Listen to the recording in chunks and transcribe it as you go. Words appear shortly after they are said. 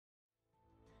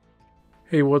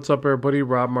Hey, what's up everybody?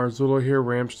 Rob Marzullo here,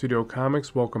 Ram Studio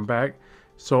Comics. Welcome back.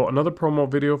 So another promo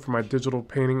video for my digital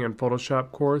painting and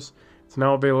Photoshop course. It's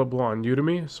now available on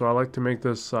Udemy, so I like to make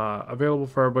this available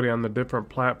for everybody on the different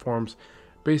platforms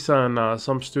based on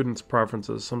some students'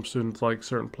 preferences. Some students like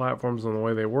certain platforms and the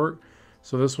way they work.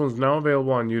 So this one's now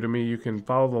available on Udemy. You can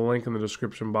follow the link in the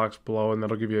description box below and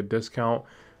that'll give you a discount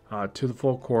to the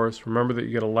full course. Remember that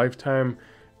you get a lifetime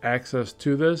access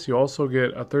to this. You also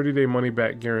get a 30-day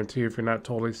money-back guarantee if you're not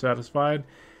totally satisfied,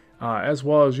 as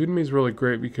well as Udemy is really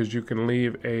great because you can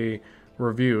leave a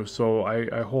review. So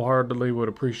I wholeheartedly would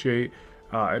appreciate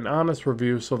an honest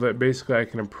review so that basically I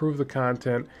can improve the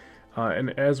content and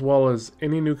as well as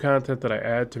any new content that I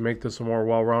add to make this a more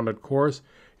well-rounded course,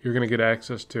 you're going to get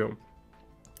access to.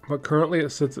 But currently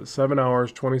it sits at 7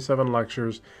 hours, 27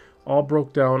 lectures, all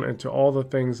broke down into all the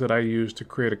things that I use to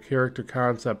create a character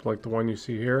concept like the one you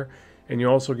see here. And you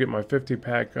also get my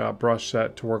 50-pack brush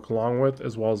set to work along with,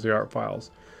 as well as the art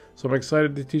files. So I'm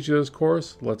excited to teach you this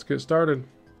course. Let's get started.